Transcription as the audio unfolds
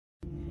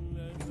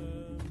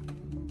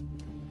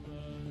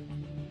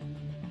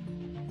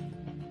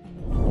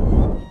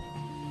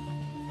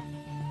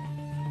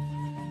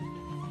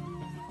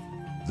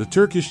The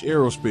Turkish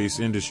aerospace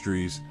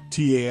industries,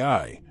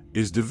 TAI,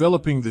 is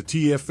developing the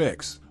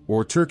TFX,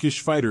 or Turkish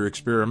Fighter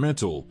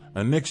Experimental,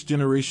 a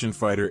next-generation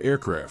fighter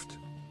aircraft.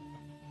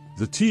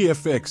 The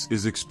TFX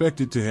is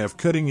expected to have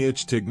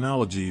cutting-edge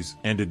technologies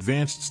and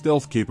advanced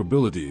stealth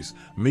capabilities,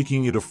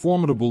 making it a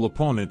formidable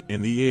opponent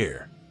in the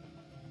air.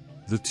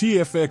 The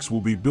TFX will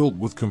be built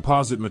with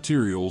composite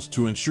materials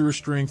to ensure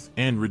strength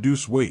and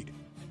reduce weight.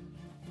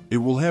 It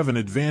will have an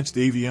advanced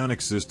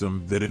avionics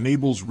system that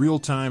enables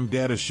real-time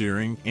data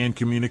sharing and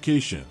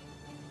communication.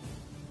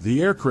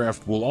 The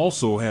aircraft will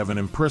also have an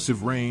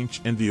impressive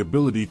range and the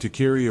ability to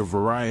carry a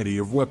variety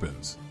of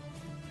weapons.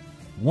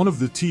 One of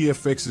the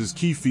TFX's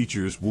key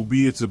features will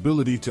be its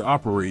ability to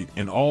operate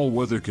in all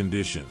weather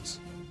conditions.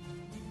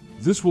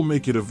 This will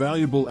make it a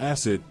valuable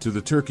asset to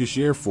the Turkish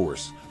Air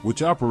Force,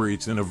 which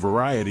operates in a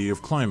variety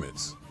of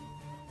climates.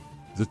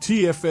 The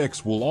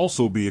TFX will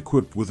also be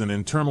equipped with an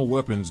internal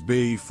weapons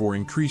bay for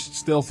increased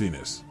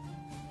stealthiness.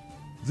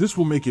 This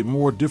will make it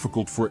more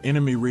difficult for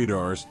enemy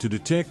radars to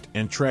detect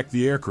and track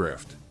the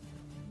aircraft.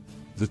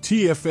 The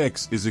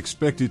TFX is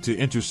expected to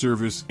enter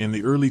service in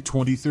the early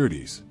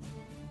 2030s.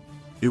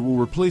 It will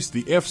replace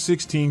the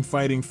F-16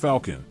 Fighting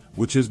Falcon,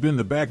 which has been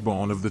the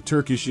backbone of the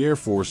Turkish Air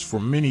Force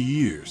for many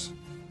years.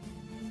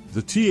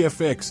 The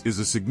TFX is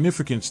a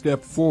significant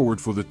step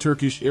forward for the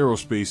Turkish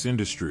aerospace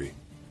industry.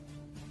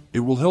 It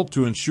will help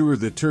to ensure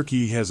that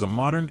Turkey has a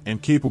modern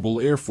and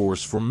capable air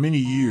force for many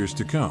years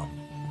to come.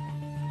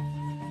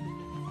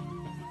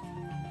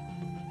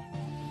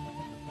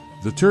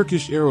 The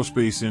Turkish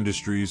aerospace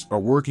industries are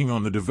working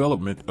on the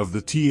development of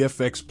the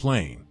TFX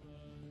plane.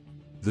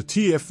 The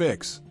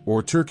TFX,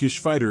 or Turkish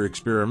Fighter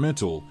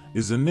Experimental,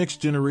 is a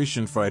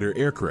next-generation fighter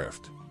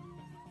aircraft.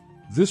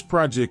 This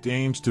project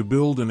aims to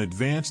build an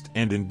advanced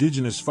and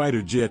indigenous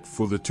fighter jet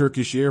for the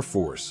Turkish Air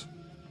Force.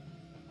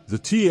 The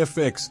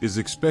TFX is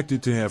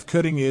expected to have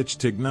cutting-edge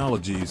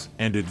technologies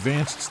and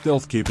advanced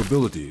stealth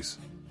capabilities.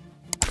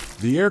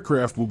 The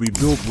aircraft will be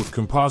built with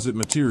composite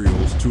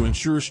materials to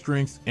ensure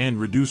strength and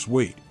reduce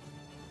weight.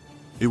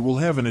 It will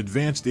have an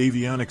advanced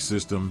avionics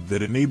system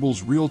that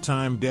enables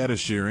real-time data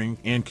sharing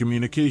and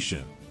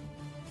communication.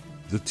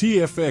 The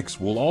TFX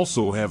will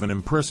also have an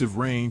impressive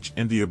range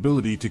and the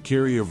ability to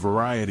carry a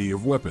variety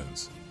of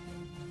weapons.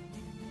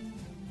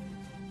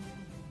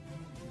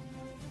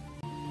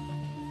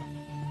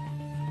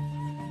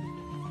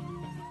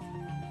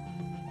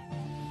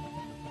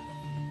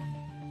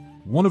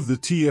 One of the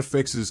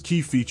TFX's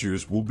key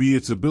features will be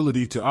its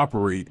ability to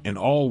operate in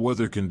all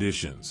weather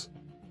conditions.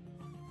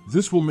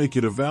 This will make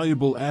it a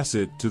valuable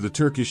asset to the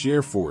Turkish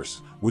Air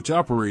Force, which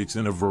operates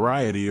in a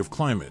variety of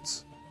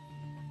climates.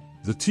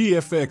 The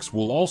TFX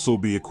will also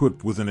be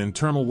equipped with an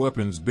internal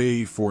weapons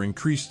bay for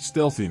increased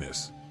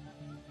stealthiness.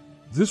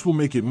 This will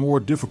make it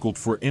more difficult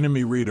for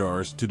enemy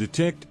radars to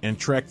detect and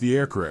track the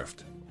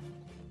aircraft.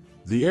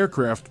 The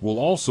aircraft will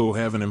also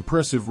have an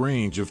impressive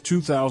range of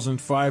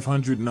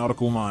 2,500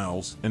 nautical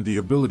miles and the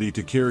ability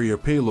to carry a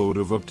payload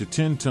of up to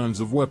 10 tons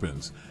of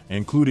weapons,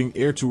 including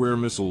air-to-air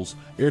missiles,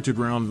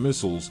 air-to-ground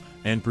missiles,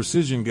 and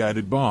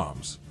precision-guided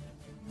bombs.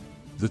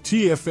 The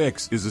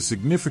TFX is a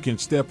significant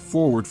step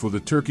forward for the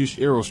Turkish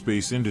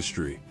aerospace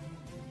industry.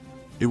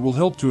 It will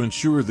help to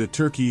ensure that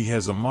Turkey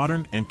has a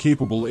modern and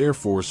capable air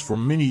force for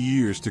many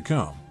years to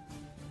come.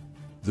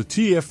 The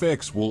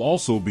TFX will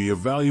also be a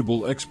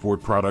valuable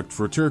export product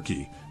for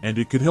Turkey, and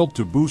it could help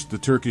to boost the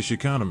Turkish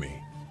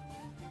economy.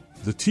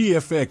 The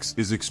TFX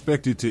is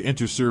expected to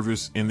enter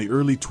service in the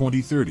early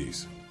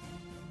 2030s.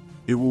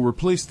 It will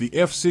replace the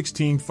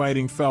F-16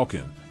 Fighting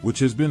Falcon, which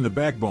has been the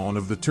backbone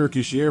of the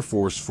Turkish Air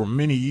Force for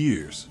many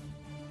years.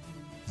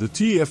 The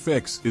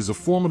TFX is a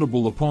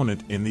formidable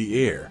opponent in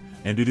the air,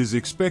 and it is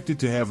expected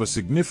to have a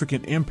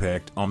significant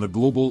impact on the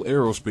global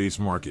aerospace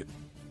market.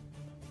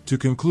 To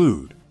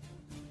conclude,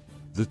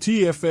 the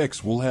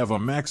TFX will have a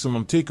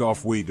maximum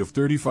takeoff weight of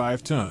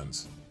 35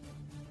 tons.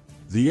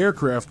 The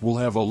aircraft will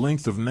have a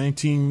length of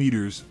 19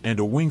 meters and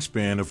a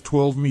wingspan of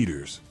 12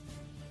 meters.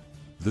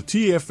 The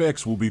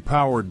TFX will be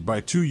powered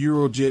by two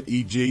Eurojet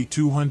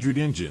EJ200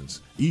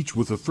 engines, each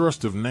with a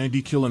thrust of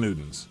 90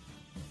 kilonewtons.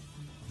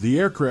 The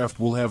aircraft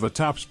will have a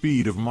top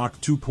speed of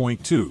Mach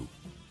 2.2.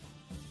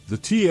 The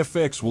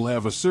TFX will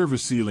have a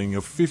service ceiling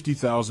of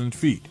 50,000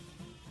 feet.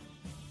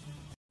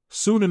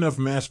 Soon enough,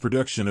 mass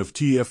production of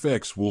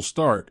TFX will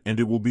start, and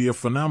it will be a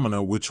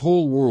phenomenon which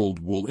whole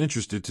world will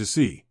interested to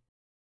see.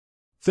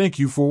 Thank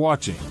you for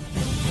watching.